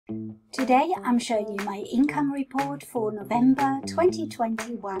Today I'm showing you my income report for November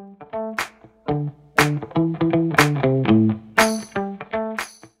 2021.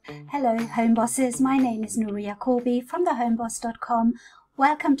 Hello home bosses, my name is Nuria Corby from thehomeboss.com.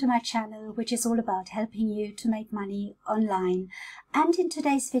 Welcome to my channel, which is all about helping you to make money online. And in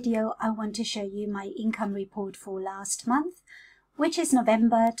today's video I want to show you my income report for last month, which is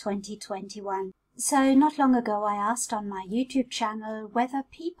November 2021. So not long ago I asked on my YouTube channel whether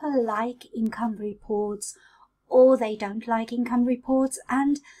people like income reports or they don't like income reports,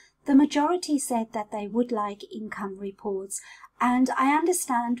 and the majority said that they would like income reports. And I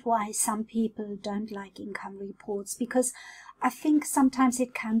understand why some people don't like income reports, because I think sometimes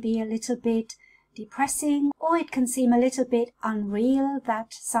it can be a little bit depressing, or it can seem a little bit unreal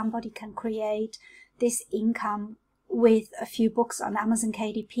that somebody can create this income with a few books on Amazon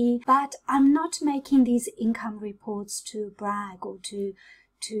KDP. But I'm not making these income reports to brag or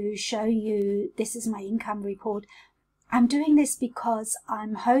to show you this is my income report. I'm doing this because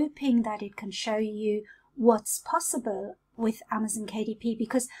I'm hoping that it can show you what's possible with Amazon KDP,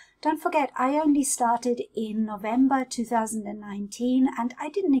 because don't forget, I only started in November 2019 and I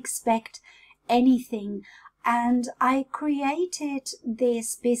didn't expect anything. And I created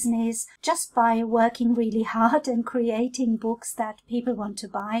this business just by working really hard and creating books that people want to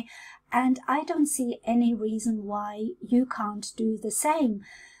buy. And I don't see any reason why you can't do the same.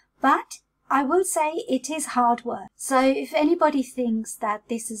 But I will say it is hard work. So if anybody thinks that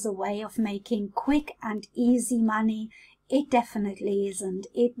this is a way of making quick and easy money, it definitely isn't.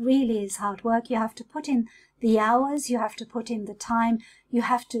 It really is hard work. You have to put in the hours, you have to put in the time, you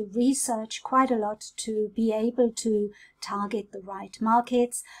have to research quite a lot to be able to target the right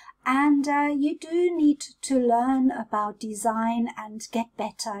markets, and you do need to learn about design and get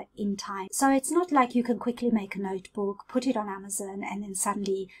better in time. So it's not like you can quickly make a notebook, put it on Amazon, and then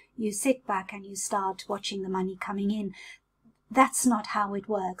suddenly you sit back and you start watching the money coming in. That's not how it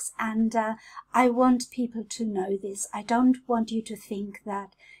works, and I want people to know this. I don't want you to think that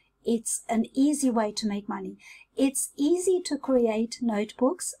it's an easy way to make money. It's easy to create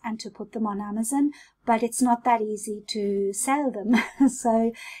notebooks and to put them on Amazon, but it's not that easy to sell them.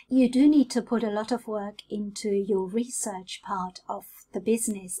 So you do need to put a lot of work into your research part of the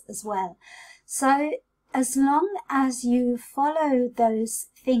business as well. So as long as you follow those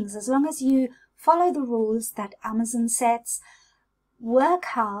things, as long as you follow the rules that Amazon sets, work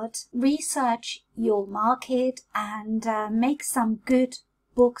hard, research your market, and make some good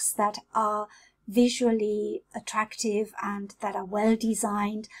books that are visually attractive and that are well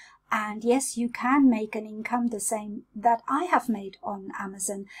designed. And yes, you can make an income the same that I have made on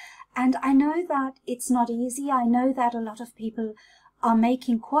Amazon. And I know that it's not easy. I know that a lot of people are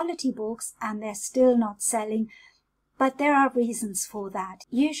making quality books and they're still not selling. But there are reasons for that.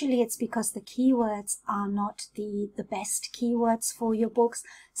 Usually it's because the keywords are not the best keywords for your books.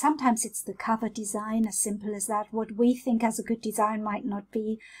 Sometimes it's the cover design, as simple as that. What we think as a good design might not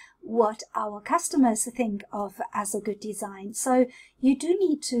be what our customers think of as a good design. So you do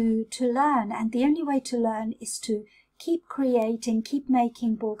need to learn, and the only way to learn is to keep creating, keep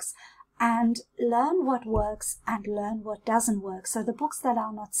making books, and learn what works and learn what doesn't work. So the books that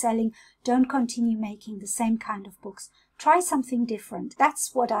are not selling, don't continue making the same kind of books. Try something different.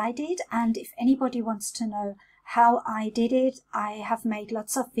 That's what I did, and if anybody wants to know how I did it, I have made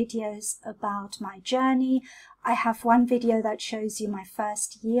lots of videos about my journey. I have one video that shows you my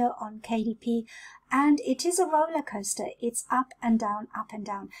first year on KDP, and it is a roller coaster. It's up and down, up and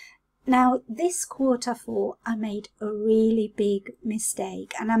down. Now, this Q4, I made a really big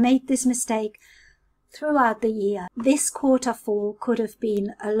mistake, and I made this mistake throughout the year. This Q4 could have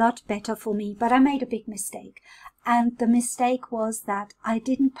been a lot better for me, but I made a big mistake. And the mistake was that I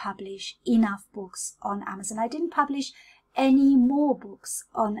didn't publish enough books on Amazon. I didn't publish any more books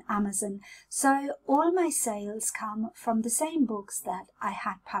on Amazon. So all my sales come from the same books that I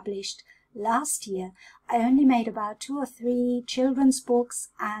had published last year. I only made about 2 or 3 children's books,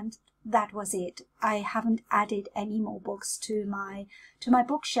 and that was it. I haven't added any more books to my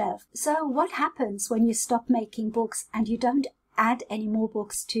bookshelf. So what happens when you stop making books and you don't add any more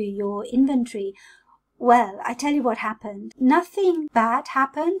books to your inventory? Well, I tell you what happened. Nothing bad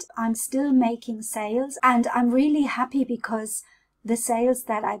happened. I'm still making sales, and I'm really happy because the sales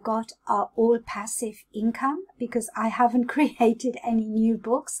that I got are all passive income, because I haven't created any new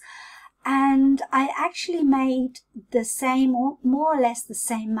books. And I actually made the same, or more or less the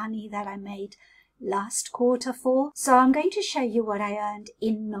same money that I made last quarter for. So I'm going to show you what I earned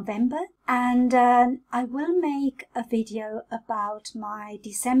in November, and I will make a video about my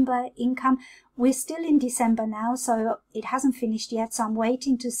December income. We're still in December now, so it hasn't finished yet, so I'm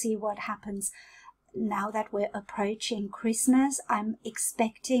waiting to see what happens now that we're approaching Christmas. I'm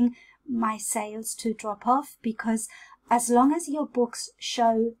expecting my sales to drop off, because as long as your books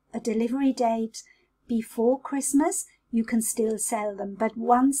show a delivery date before Christmas, you can still sell them. But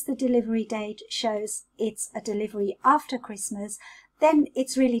once the delivery date shows it's a delivery after Christmas, then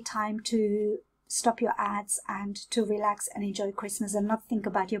it's really time to stop your ads and to relax and enjoy Christmas and not think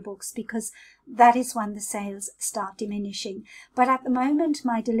about your books, because that is when the sales start diminishing. But at the moment,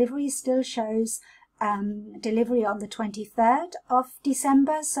 my delivery still shows delivery on the 23rd of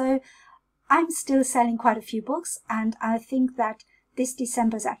December, so I'm still selling quite a few books, and I think that this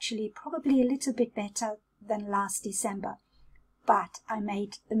December is actually probably a little bit better than last December. But I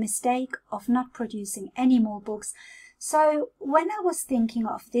made the mistake of not producing any more books. So when I was thinking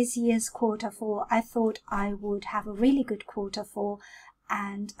of this year's quarter four, I thought I would have a really good quarter four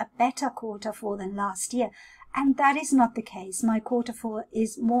and a better quarter four than last year. And that is not the case. My quarter four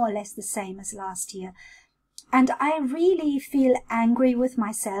is more or less the same as last year. And I really feel angry with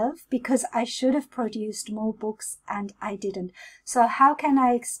myself, because I should have produced more books and I didn't. So how can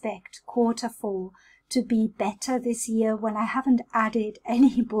I expect quarter four to be better this year when I haven't added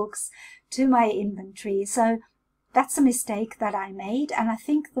any books to my inventory? So that's a mistake that I made. And I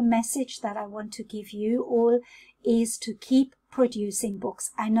think the message that I want to give you all is to keep producing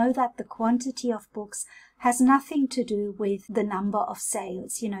books. I know that the quantity of books has nothing to do with the number of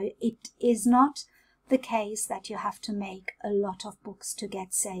sales. You know, it is not the case that you have to make a lot of books to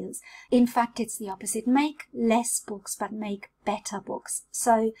get sales. In fact, it's the opposite. Make less books, but make better books.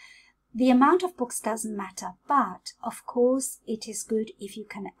 So the amount of books doesn't matter, but of course it is good if you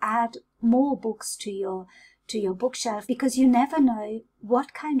can add more books to your bookshelf, because you never know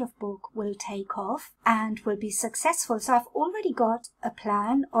what kind of book will take off and will be successful. So I've already got a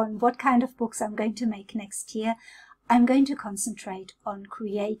plan on what kind of books I'm going to make next year. I'm going to concentrate on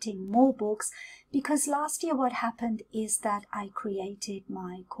creating more books, because last year what happened is that I created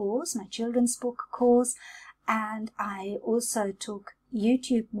my course, my children's book course, and I also took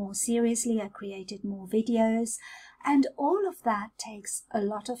YouTube more seriously. I created more videos, and all of that takes a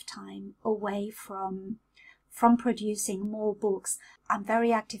lot of time away from producing more books. I'm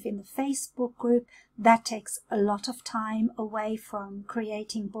very active in the Facebook group. That takes a lot of time away from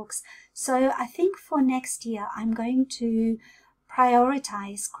creating books. So I think for next year, I'm going to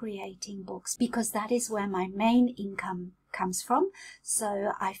prioritize creating books, because that is where my main income comes from.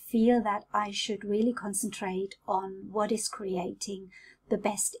 So I feel that I should really concentrate on what is creating the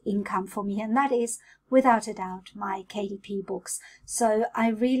best income for me, and that is without a doubt my KDP books. So I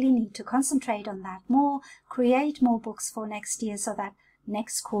really need to concentrate on that more, create more books for next year, so that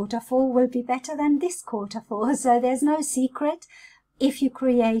next quarter four will be better than this quarter four. So there's no secret. If you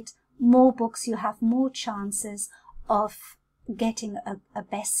create more books, you have more chances of getting a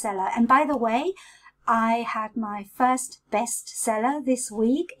bestseller. And by the way, I had my first bestseller this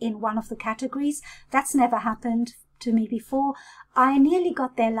week in one of the categories. That's never happened to me before. I nearly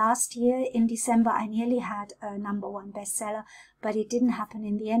got there last year in December. I nearly had a #1 bestseller, but it didn't happen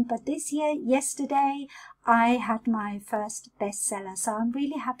in the end. But this year, yesterday, I had my first bestseller. So I'm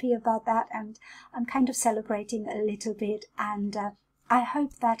really happy about that, and I'm kind of celebrating a little bit, and I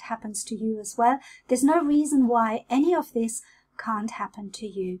hope that happens to you as well. There's no reason why any of this can't happen to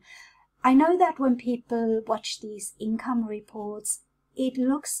you. I know that when people watch these income reports, it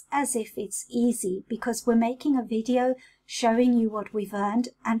looks as if it's easy, because we're making a video showing you what we've earned,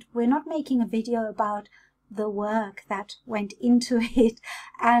 and we're not making a video about the work that went into it,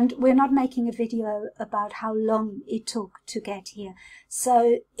 and we're not making a video about how long it took to get here.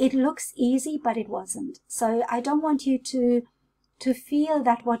 So it looks easy, but it wasn't. So I don't want you to feel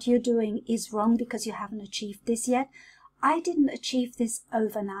that what you're doing is wrong because you haven't achieved this yet. I didn't achieve this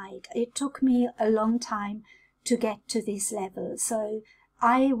overnight. It took me a long time to get to this level. So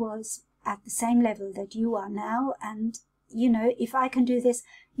I was at the same level that you are now, and you know, if I can do this,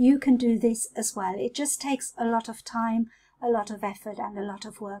 you can do this as well. It just takes a lot of time, a lot of effort, and a lot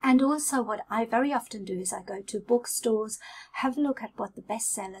of work. And also what I very often do is I go to bookstores, have a look at what the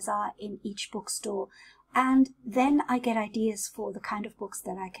bestsellers are in each bookstore, and then I get ideas for the kind of books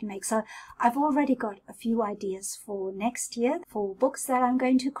that I can make. So I've already got a few ideas for next year for books that I'm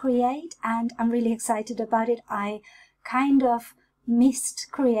going to create, and I'm really excited about it. I kind of missed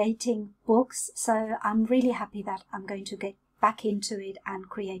creating books, so I'm really happy that I'm going to get back into it and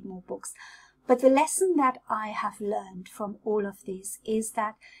create more books. But the lesson that I have learned from all of this is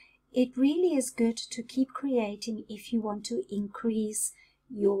that it really is good to keep creating if you want to increase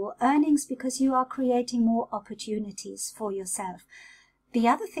your earnings, because you are creating more opportunities for yourself. The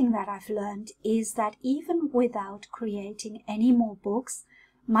other thing that I've learned is that even without creating any more books,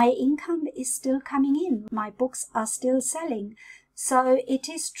 my income is still coming in. My books are still selling. So it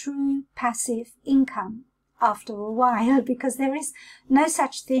is true passive income after a while, because there is no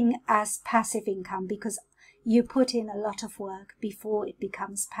such thing as passive income, because you put in a lot of work before it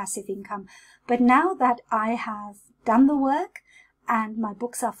becomes passive income. But now that I have done the work and my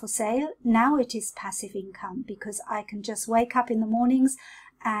books are for sale, now it is passive income, because I can just wake up in the mornings,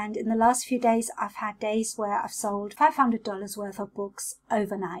 and in the last few days I've had days where I've sold $500 worth of books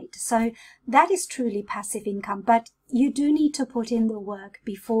overnight. So that is truly passive income, but you do need to put in the work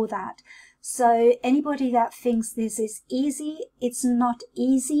before that. So anybody that thinks this is easy, it's not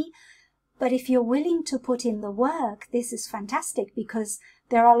easy. But if you're willing to put in the work, this is fantastic, because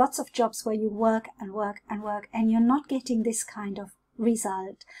there are lots of jobs where you work and work and work and you're not getting this kind of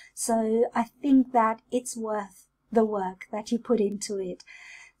result. So I think that it's worth the work that you put into it.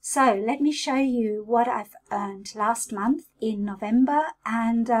 So let me show you what I've earned last month in November.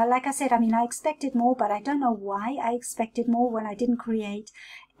 And like I said, I expected more, but I don't know why I expected more when I didn't create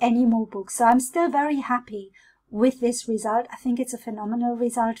any more books. So I'm still very happy with this result. I think it's a phenomenal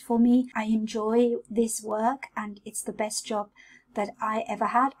result for me. I enjoy this work and it's the best job that I ever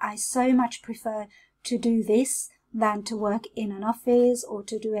had. I so much prefer to do this than to work in an office or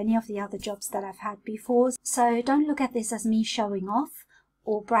to do any of the other jobs that I've had before. So don't look at this as me showing off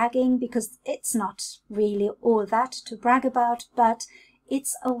or bragging, because it's not really all that to brag about, but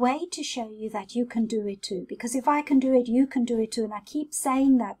it's a way to show you that you can do it too. Because if I can do it, you can do it too. And I keep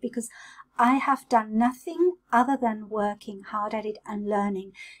saying that because I have done nothing other than working hard at it and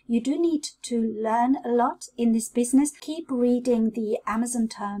learning. You do need to learn a lot in this business. Keep reading the Amazon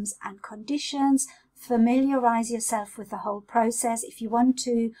terms and conditions. Familiarize yourself with the whole process. If you want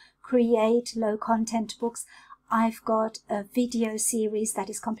to create low content books, I've got a video series that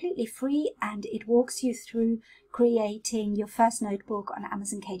is completely free and it walks you through creating your first notebook on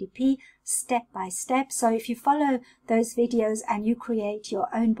Amazon KDP step by step. So if you follow those videos and you create your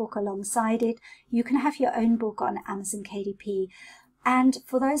own book alongside it, you can have your own book on Amazon KDP. And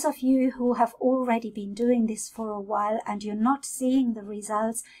for those of you who have already been doing this for a while and you're not seeing the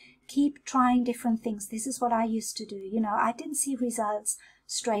results, keep trying different things. This is what I used to do. I didn't see results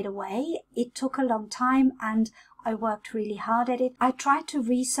straight away. It took a long time and I worked really hard at it. I tried to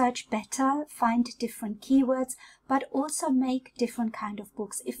research better, find different keywords, but also make different kind of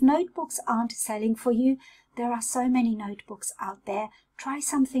books. If notebooks aren't selling for you, there are so many notebooks out there. Try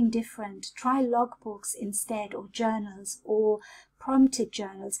something different. Try logbooks instead, or journals, or prompted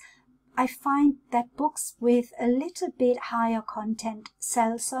journals. I find that books with a little bit higher content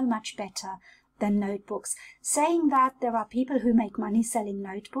sell so much better than notebooks. Saying that, there are people who make money selling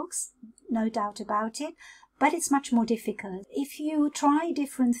notebooks, no doubt about it, but it's much more difficult. If you try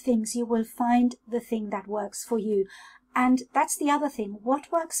different things, you will find the thing that works for you. And that's the other thing.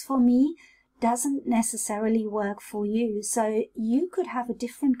 What works for me doesn't necessarily work for you. So you could have a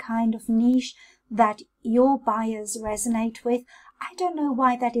different kind of niche that your buyers resonate with. I don't know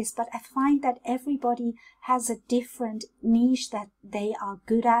why that is, but I find that everybody has a different niche that they are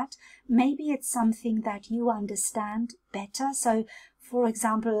good at. Maybe it's something that you understand better. So for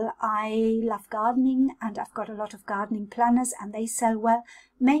example, I love gardening and I've got a lot of gardening planners and they sell well.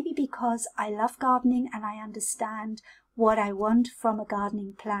 Maybe because I love gardening and I understand what I want from a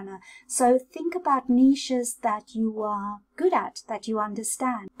gardening planner. So think about niches that you are good at, that you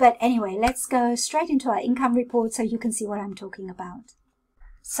understand. But anyway, let's go straight into our income report so you can see what I'm talking about.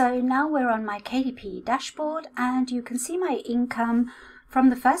 So now we're on my KDP dashboard and you can see my income from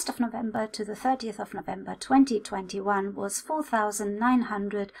the 1st of November to the 30th of November 2021 was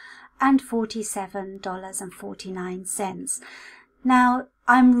 $4,947.49. Now,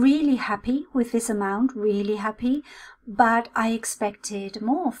 I'm really happy with this amount, really happy, but I expected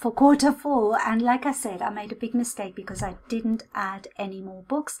more for Q4. And like I said, I made a big mistake because I didn't add any more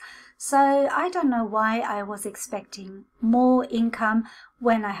books. So I don't know why I was expecting more income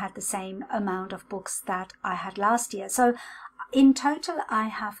when I had the same amount of books that I had last year. So in total, I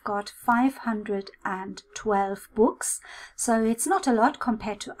have got 512 books, so it's not a lot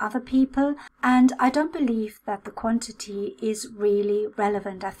compared to other people, and I don't believe that the quantity is really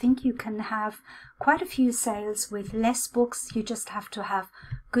relevant. I think you can have quite a few sales with less books. You just have to have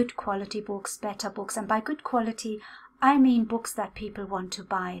good quality books, better books, and by good quality, I mean books that people want to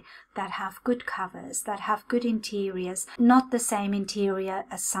buy, that have good covers, that have good interiors, not the same interior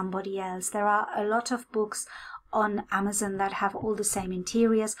as somebody else. There are a lot of books on Amazon that have all the same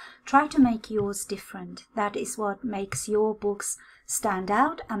interiors. Try to make yours different. That is what makes your books stand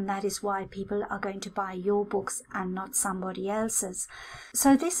out, and that is why people are going to buy your books and not somebody else's.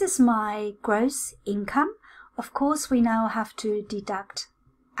 So this is my gross income. Of course, we now have to deduct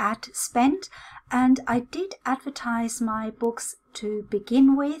ad spend, and I did advertise my books to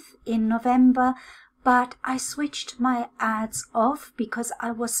begin with in November, but I switched my ads off because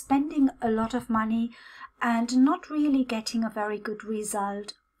I was spending a lot of money and not really getting a very good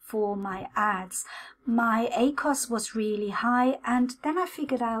result for my ads. My ACOS was really high, and then I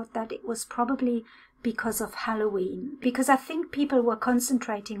figured out that it was probably because of Halloween, because I think people were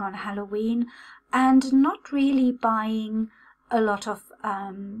concentrating on Halloween and not really buying a lot of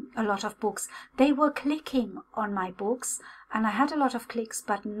books. They were clicking on my books, and I had a lot of clicks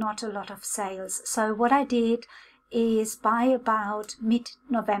but not a lot of sales. So what I did is by about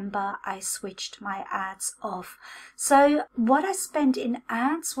mid-November I switched my ads off. So what I spent in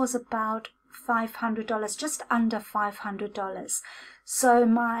ads was about $500, just under $500. So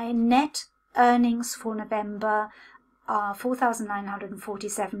my net earnings for November are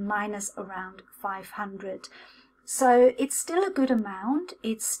 $4,947 minus around $500. So it's still a good amount.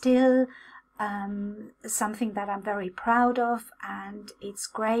 It's still something that I'm very proud of, and it's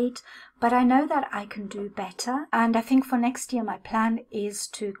great, but I know that I can do better. And I think for next year my plan is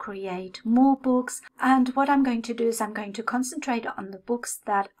to create more books, and what I'm going to do is I'm going to concentrate on the books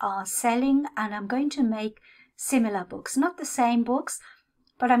that are selling, and I'm going to make similar books, not the same books,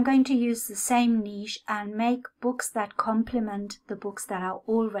 but I'm going to use the same niche and make books that complement the books that are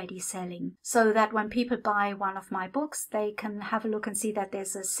already selling, so that when people buy one of my books, they can have a look and see that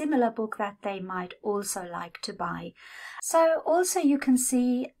there's a similar book that they might also like to buy. So also you can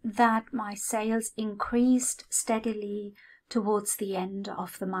see that my sales increased steadily towards the end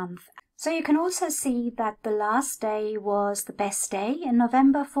of the month. So you can also see that the last day was the best day in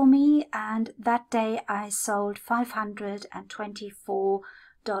November for me, and that day I sold $524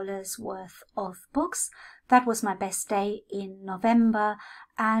 worth of books. That was my best day in November,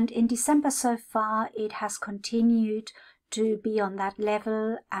 and in December so far it has continued to be on that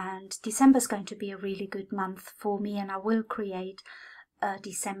level, and December is going to be a really good month for me, and I will create a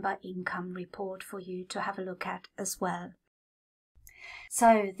December income report for you to have a look at as well.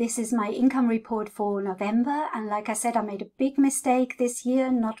 So this is my income report for November, and like I said, I made a big mistake this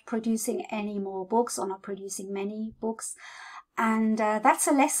year not producing any more books, or not producing many books. And that's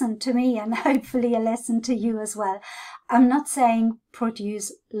a lesson to me, and hopefully a lesson to you as well. I'm not saying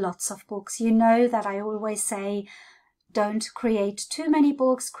produce lots of books. You know that I always say don't create too many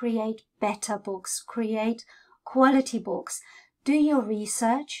books, create better books, create quality books. Do your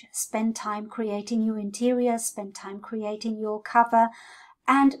research, spend time creating your interior, spend time creating your cover,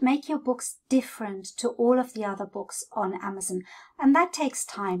 and make your books different to all of the other books on Amazon. And that takes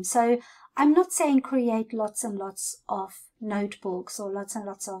time. So I'm not saying create lots and lots of notebooks or lots and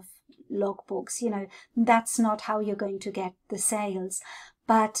lots of logbooks. You know, that's not how you're going to get the sales.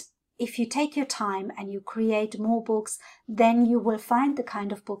 But if you take your time and you create more books, then you will find the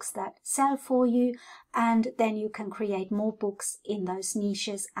kind of books that sell for you, and then you can create more books in those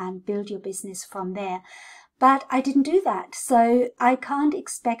niches and build your business from there. But I didn't do that, so I can't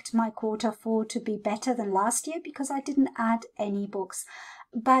expect my Q4 to be better than last year because I didn't add any books.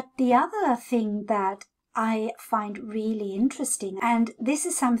 But the other thing that I find really interesting, and this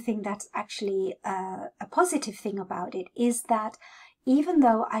is something that's actually a positive thing about it, is that even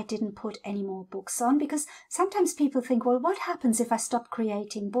though I didn't put any more books on, because sometimes people think, well, what happens if I stop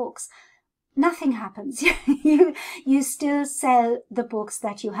creating books? Nothing happens. You still sell the books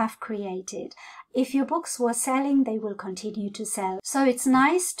that you have created. If your books were selling, they will continue to sell. So it's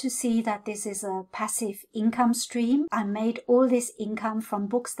nice to see that this is a passive income stream. I made all this income from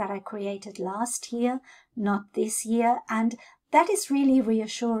books that I created last year, not this year. And that is really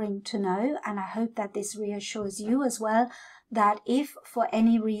reassuring to know. And I hope that this reassures you as well, that if for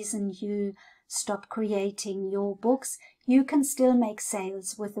any reason you stop creating your books, you can still make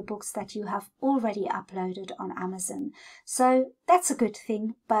sales with the books that you have already uploaded on Amazon. So that's a good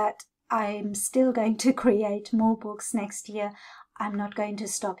thing, but I'm still going to create more books next year. I'm not going to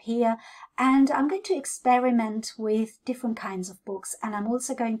stop here, and I'm going to experiment with different kinds of books, and I'm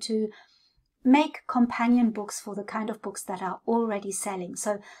also going to make companion books for the kind of books that are already selling,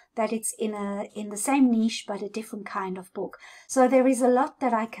 so that it's in the same niche but a different kind of book. So there is a lot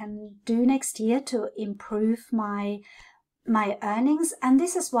that I can do next year to improve my earnings, and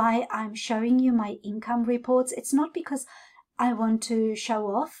this is why I'm showing you my income reports. It's not because I want to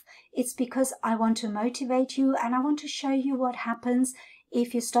show off, it's because I want to motivate you, and I want to show you what happens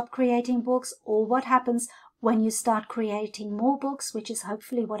if you stop creating books, or what happens when you start creating more books, which is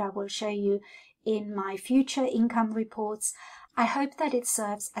hopefully what I will show you in my future income reports. I hope that it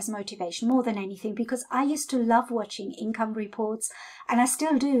serves as motivation more than anything, because I used to love watching income reports, and I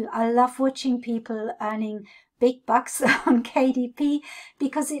still do. I love watching people earning big bucks on KDP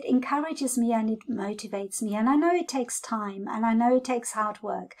because it encourages me and it motivates me. And I know it takes time and I know it takes hard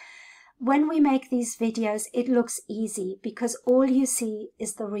work. When we make these videos, it looks easy because all you see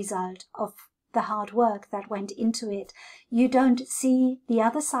is the result of the hard work that went into it. You don't see the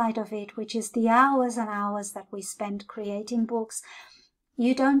other side of it, which is the hours and hours that we spend creating books.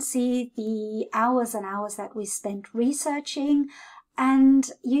 You don't see the hours and hours that we spent researching,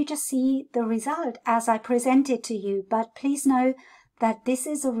 and you just see the result as I present it to you. But please know that this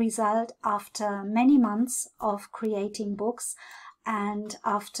is a result after many months of creating books and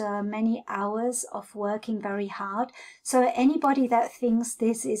after many hours of working very hard. So anybody that thinks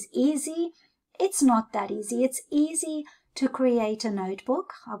this is easy, it's not that easy. It's easy to create a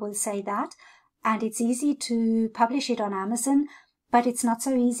notebook, I will say that, and it's easy to publish it on Amazon, but it's not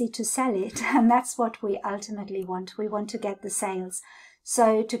so easy to sell it, and that's what we ultimately want. We want to get the sales.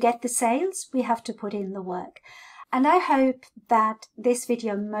 So to get the sales, we have to put in the work. And I hope that this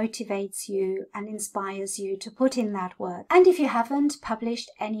video motivates you and inspires you to put in that work. And if you haven't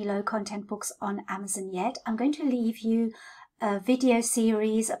published any low content books on Amazon yet, I'm going to leave you a video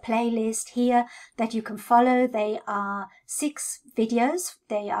series, a playlist here that you can follow. They are 6 videos.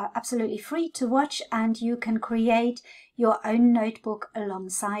 They are absolutely free to watch, and you can create your own notebook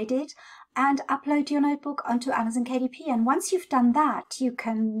alongside it and upload your notebook onto Amazon KDP. And once you've done that, you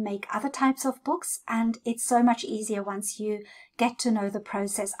can make other types of books, and it's so much easier once you get to know the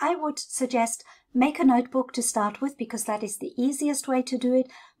process. I would suggest make a notebook to start with because that is the easiest way to do it.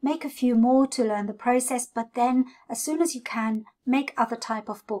 Make a few more to learn the process, but then as soon as you can, make other type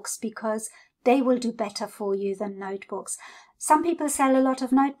of books because they will do better for you than notebooks. Some people sell a lot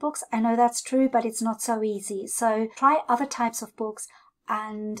of notebooks. I know that's true, but it's not so easy. So try other types of books,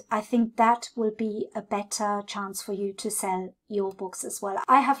 and I think that will be a better chance for you to sell your books as well.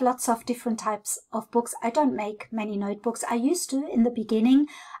 I have lots of different types of books. I don't make many notebooks. I used to in the beginning,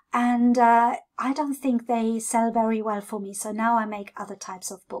 and I don't think they sell very well for me. So now I make other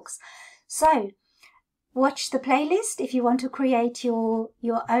types of books. So watch the playlist if you want to create your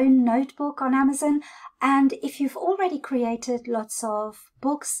own notebook on Amazon. And if you've already created lots of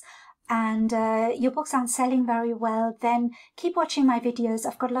books and your books aren't selling very well, then keep watching my videos.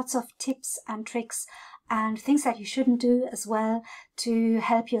 I've got lots of tips and tricks and things that you shouldn't do as well to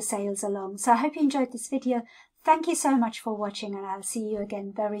help your sales along. So I hope you enjoyed this video. Thank you so much for watching, and I'll see you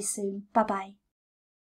again very soon. Bye-bye.